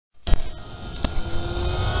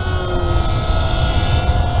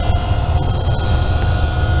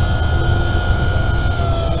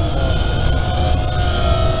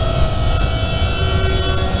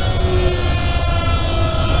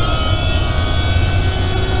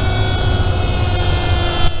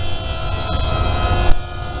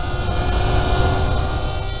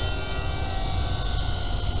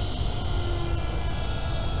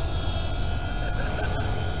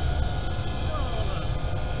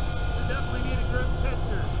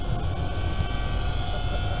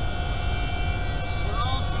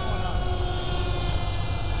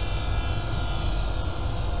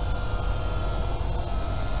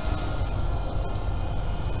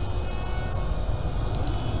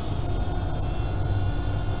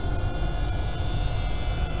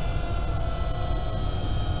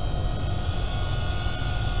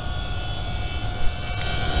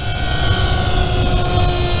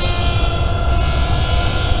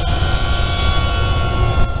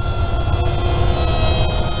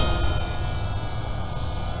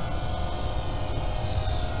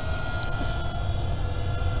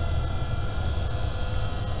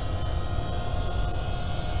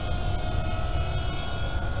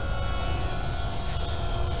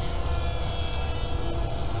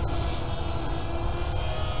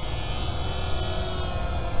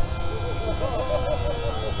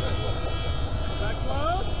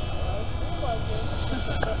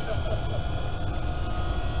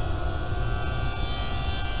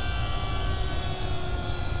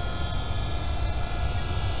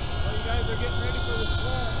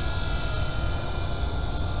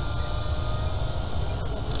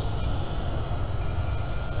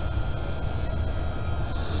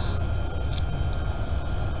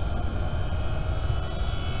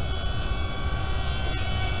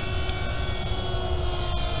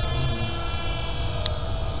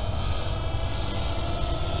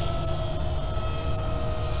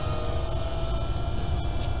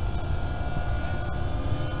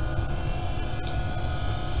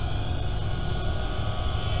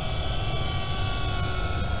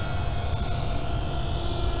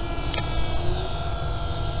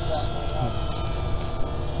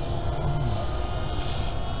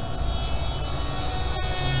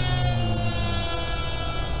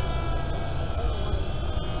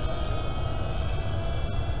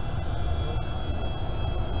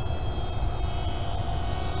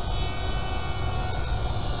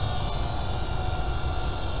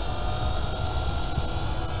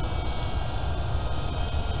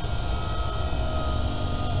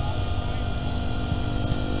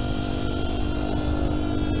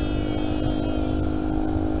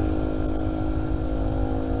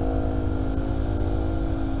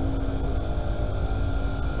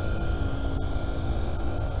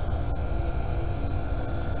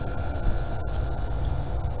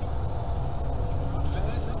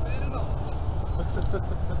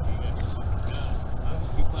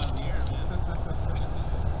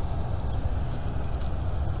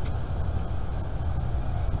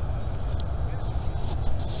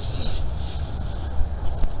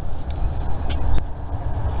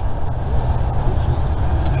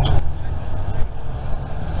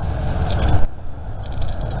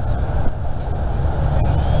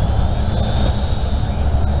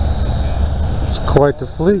Quite the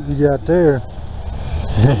fleet you got there.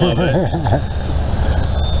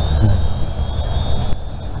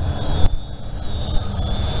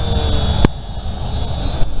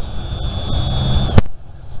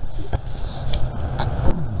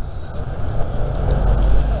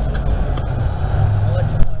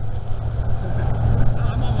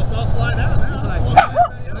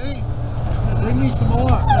 Bring me some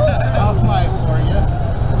more. I'll fly it for you.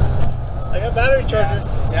 I got battery charger.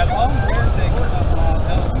 Yeah, long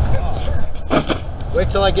wait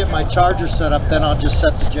till I get my charger set up, then I'll just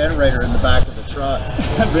set the generator in the back of the truck.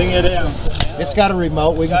 Bring it in. It's got a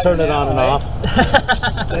remote, we can turn it on and off.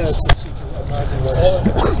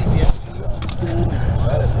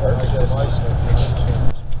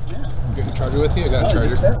 Getting a charger with you? I got a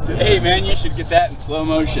charger. Hey man, you should get that in slow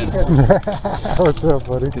motion. What's up,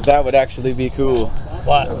 buddy? Because that would actually be cool.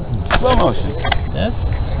 What? Slow motion. Yes?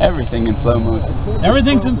 Everything in slow motion.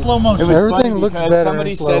 Everything's in slow motion. It was Everything funny looks because better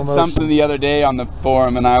somebody in slow said motion. something the other day on the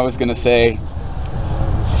forum and I was going to say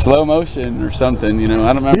slow motion or something, you know.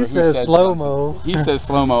 I don't remember He who says said slow-mo. something. He says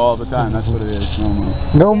slow-mo all the time. That's what it is, slow-mo.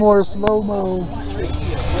 No more slow-mo.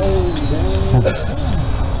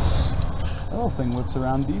 The whole thing whips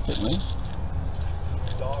around decently.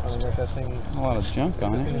 A lot of junk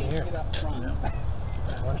on it.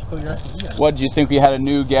 What, do you think we had a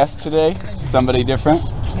new guest today? Somebody different?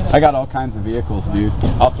 I got all kinds of vehicles, dude.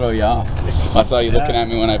 I'll throw you off. I saw you looking at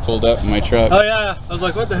me when I pulled up in my truck. Oh yeah, I was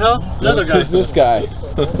like, what the hell? Another guy. Who's this guy?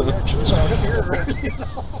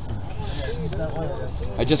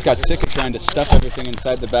 I just got sick of trying to stuff everything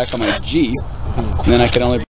inside the back of my Jeep, and then I could only